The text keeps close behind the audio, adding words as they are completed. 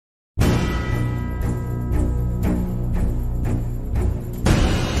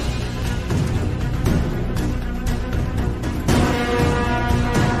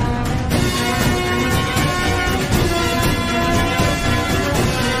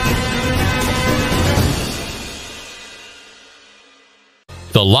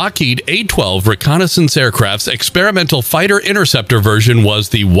The Lockheed A-12 reconnaissance aircraft's experimental fighter-interceptor version was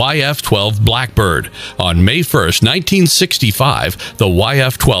the YF-12 Blackbird. On May 1, 1965, the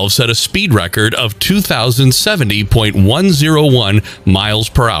YF-12 set a speed record of 2,070.101 miles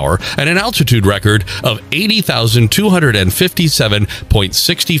per hour and an altitude record of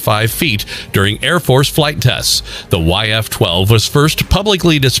 80,257.65 feet during Air Force flight tests. The YF-12 was first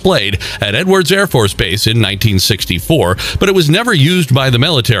publicly displayed at Edwards Air Force Base in 1964, but it was never used by the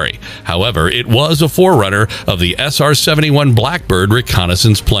military. However, it was a forerunner of the SR-71 Blackbird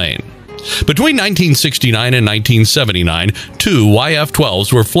reconnaissance plane. Between 1969 and 1979, two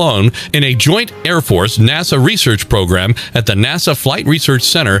YF-12s were flown in a joint Air Force-NASA research program at the NASA Flight Research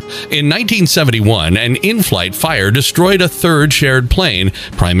Center. In 1971, an in-flight fire destroyed a third shared plane,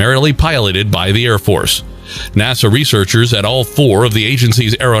 primarily piloted by the Air Force. NASA researchers at all four of the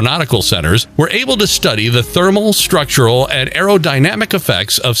agency's aeronautical centers were able to study the thermal, structural, and aerodynamic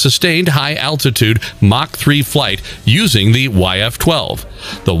effects of sustained high-altitude Mach 3 flight using the YF-12.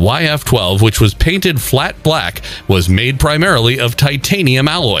 The YF-12, which was painted flat black, was made primarily of titanium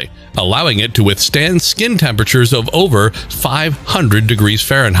alloy, allowing it to withstand skin temperatures of over 500 degrees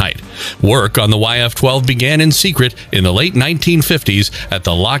Fahrenheit. Work on the YF-12 began in secret in the late 1950s at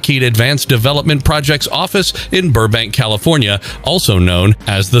the Lockheed Advanced Development Projects office in Burbank, California, also known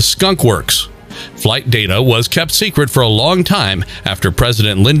as the Skunk Works. Flight data was kept secret for a long time after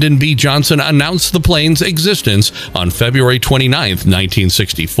President Lyndon B. Johnson announced the plane's existence on February 29,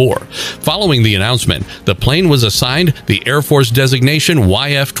 1964. Following the announcement, the plane was assigned the Air Force designation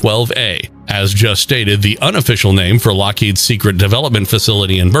YF-12A. As just stated, the unofficial name for Lockheed's secret development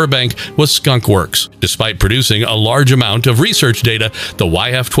facility in Burbank was Skunk Works. Despite producing a large amount of research data, the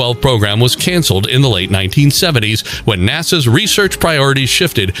YF-12 program was canceled in the late 1970s when NASA's research priorities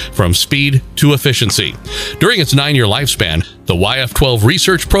shifted from speed to efficiency. During its 9-year lifespan, the YF-12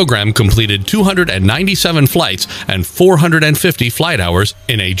 research program completed 297 flights and 450 flight hours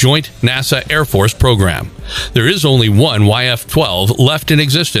in a joint NASA-Air Force program. There is only one YF-12 left in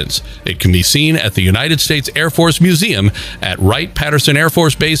existence. It can be seen at the United States Air Force Museum at Wright-Patterson Air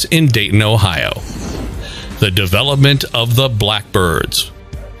Force Base in Dayton, Ohio. The development of the Blackbirds.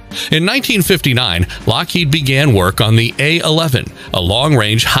 In 1959, Lockheed began work on the A-11, a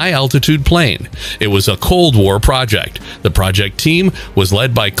long-range, high-altitude plane. It was a Cold War project. The project team was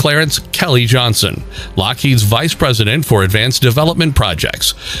led by Clarence Kelly Johnson, Lockheed's vice president for advanced development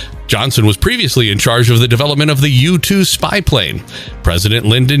projects. Johnson was previously in charge of the development of the U-2 spy plane. President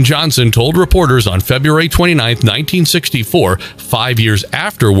Lyndon Johnson told reporters on February 29, 1964, 5 years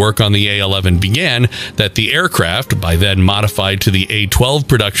after work on the A-11 began, that the aircraft, by then modified to the A-12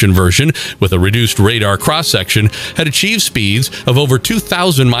 production version with a reduced radar cross-section, had achieved speeds of over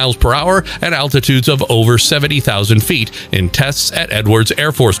 2,000 miles per hour and altitudes of over 70,000 feet in tests at Edwards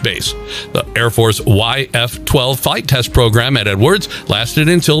Air Force Base. The Air Force YF-12 flight test program at Edwards lasted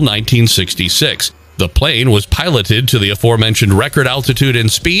until 1966. The plane was piloted to the aforementioned record altitude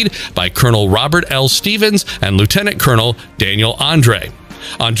and speed by Colonel Robert L. Stevens and Lieutenant Colonel Daniel Andre.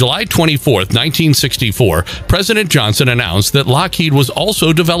 On July 24, 1964, President Johnson announced that Lockheed was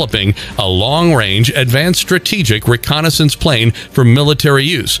also developing a long-range advanced strategic reconnaissance plane for military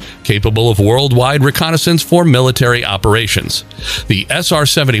use, capable of worldwide reconnaissance for military operations. The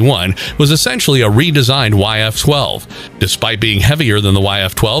SR-71 was essentially a redesigned YF-12. Despite being heavier than the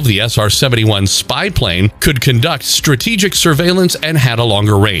YF-12, the SR-71 spy plane could conduct strategic surveillance and had a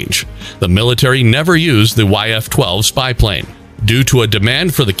longer range. The military never used the YF-12 spy plane. Due to a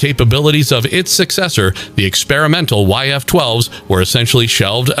demand for the capabilities of its successor, the experimental YF-12s were essentially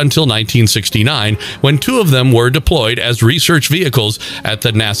shelved until 1969, when two of them were deployed as research vehicles at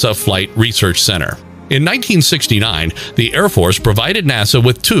the NASA Flight Research Center. In 1969, the Air Force provided NASA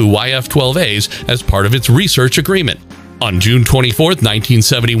with two YF-12As as part of its research agreement. On June 24,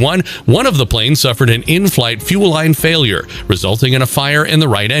 1971, one of the planes suffered an in-flight fuel line failure, resulting in a fire in the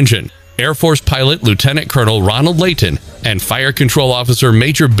right engine. Air Force pilot Lieutenant Colonel Ronald Layton and Fire Control Officer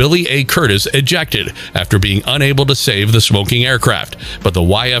Major Billy A. Curtis ejected after being unable to save the smoking aircraft, but the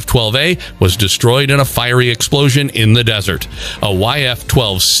YF-12A was destroyed in a fiery explosion in the desert. A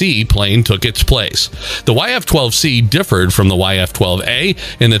YF-12C plane took its place. The YF-12C differed from the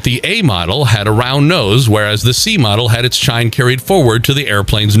YF-12A in that the A model had a round nose, whereas the C model had its chine carried forward to the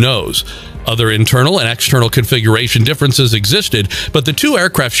airplane's nose. Other internal and external configuration differences existed, but the two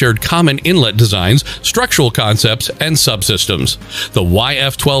aircraft shared common inlet designs, structural concepts, and subsystems. The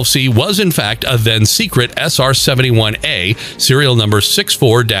YF-12C was in fact a then-secret SR-71A, serial number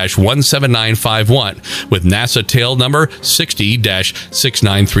 64-17951, with NASA tail number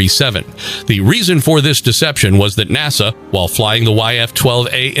 60-6937. The reason for this deception was that NASA, while flying the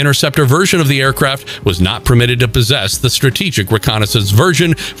YF-12A interceptor version of the aircraft, was not permitted to possess the strategic reconnaissance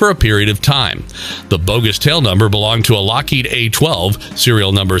version for a period of time. The bogus tail number belonged to a Lockheed A-12,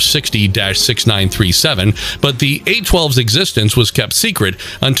 serial number 60-6937, but the A-12's existence was kept secret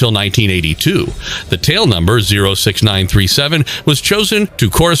until 1982. The tail number 06937 was chosen to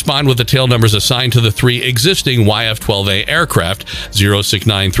correspond with the tail numbers assigned to the three existing YF-12A aircraft,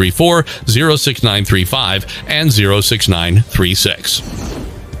 06934, 06935, and 06936.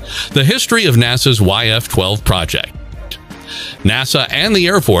 The history of NASA's YF-12 project. NASA and the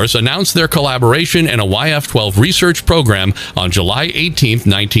Air Force announced their collaboration in a YF-12 research program on July 18,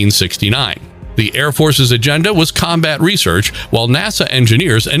 1969. The Air Force's agenda was combat research, while NASA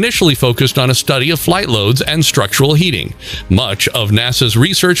engineers initially focused on a study of flight loads and structural heating. Much of NASA's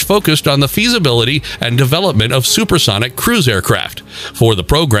research focused on the feasibility and development of supersonic cruise aircraft. For the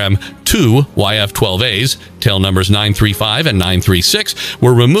program, two YF-12As, tail numbers 935 and 936,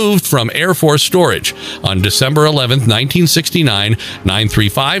 were removed from Air Force storage. On December 11, 1969,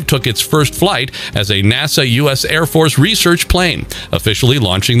 935 took its first flight as a NASA U.S. Air Force research plane, officially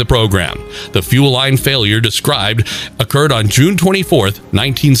launching the program. The fuel line failure described occurred on June 24,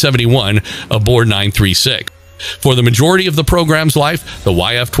 1971, aboard 936. For the majority of the program's life, the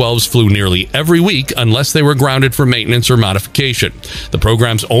YF-12s flew nearly every week unless they were grounded for maintenance or modification. The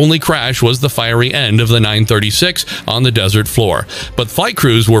program's only crash was the fiery end of the 936 on the desert floor, but flight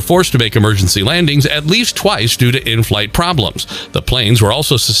crews were forced to make emergency landings at least twice due to in-flight problems. The planes were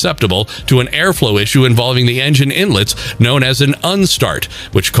also susceptible to an airflow issue involving the engine inlets known as an unstart,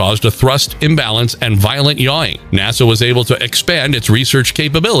 which caused a thrust imbalance and violent yawing. NASA was able to expand its research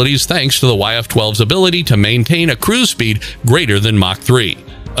capabilities thanks to the YF-12's ability to maintain a cruise speed greater than Mach 3.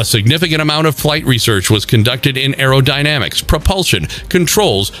 A significant amount of flight research was conducted in aerodynamics, propulsion,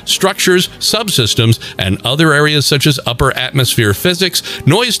 controls, structures, subsystems, and other areas such as upper atmosphere physics,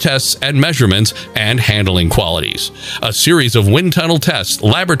 noise tests and measurements, and handling qualities. A series of wind tunnel tests,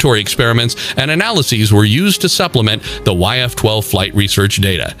 laboratory experiments, and analyses were used to supplement the YF-12 flight research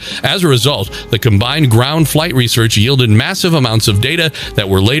data. As a result, the combined ground flight research yielded massive amounts of data that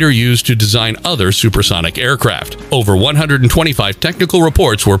were later used to design other supersonic aircraft. Over 125 technical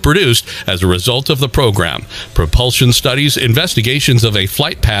reports were produced as a result of the program. Propulsion studies, investigations of a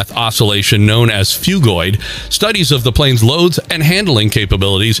flight path oscillation known as phugoid, studies of the plane's loads and handling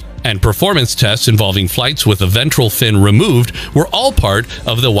capabilities, and performance tests involving flights with the ventral fin removed were all part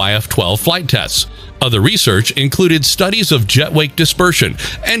of the YF-12 flight tests. Other research included studies of jet wake dispersion,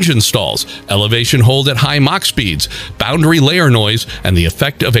 engine stalls, elevation hold at high Mach speeds, boundary layer noise, and the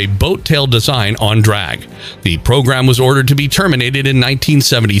effect of a boat tail design on drag. The program was ordered to be terminated in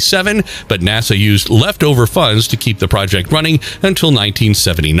 1977, but NASA used leftover funds to keep the project running until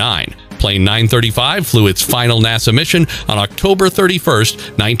 1979. Plane 935 flew its final NASA mission on October 31,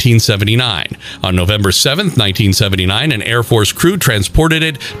 1979. On November 7, 1979, an Air Force crew transported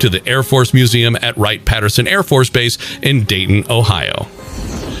it to the Air Force Museum at Wright-Patterson Air Force Base in Dayton, Ohio.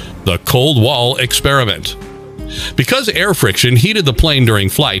 The Cold Wall Experiment. Because air friction heated the plane during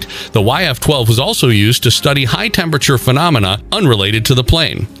flight, the YF-12 was also used to study high-temperature phenomena unrelated to the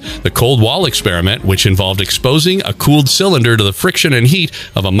plane. The cold wall experiment, which involved exposing a cooled cylinder to the friction and heat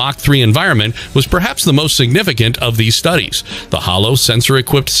of a Mach 3 environment, was perhaps the most significant of these studies. The hollow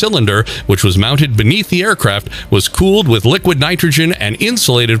sensor-equipped cylinder, which was mounted beneath the aircraft, was cooled with liquid nitrogen and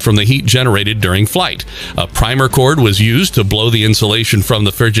insulated from the heat generated during flight. A primer cord was used to blow the insulation from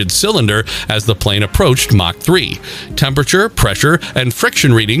the frigid cylinder as the plane approached Mach 3. Temperature, pressure, and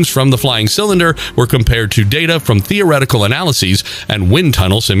friction readings from the flying cylinder were compared to data from theoretical analyses and wind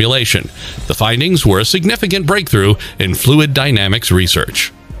tunnel simulation. The findings were a significant breakthrough in fluid dynamics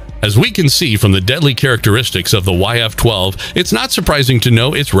research. As we can see from the deadly characteristics of the YF-12, it's not surprising to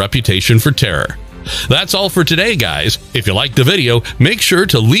know its reputation for terror. That's all for today, guys. If you liked the video, make sure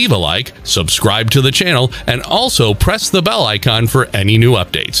to leave a like, subscribe to the channel, and also press the bell icon for any new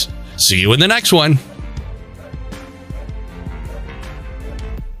updates. See you in the next one.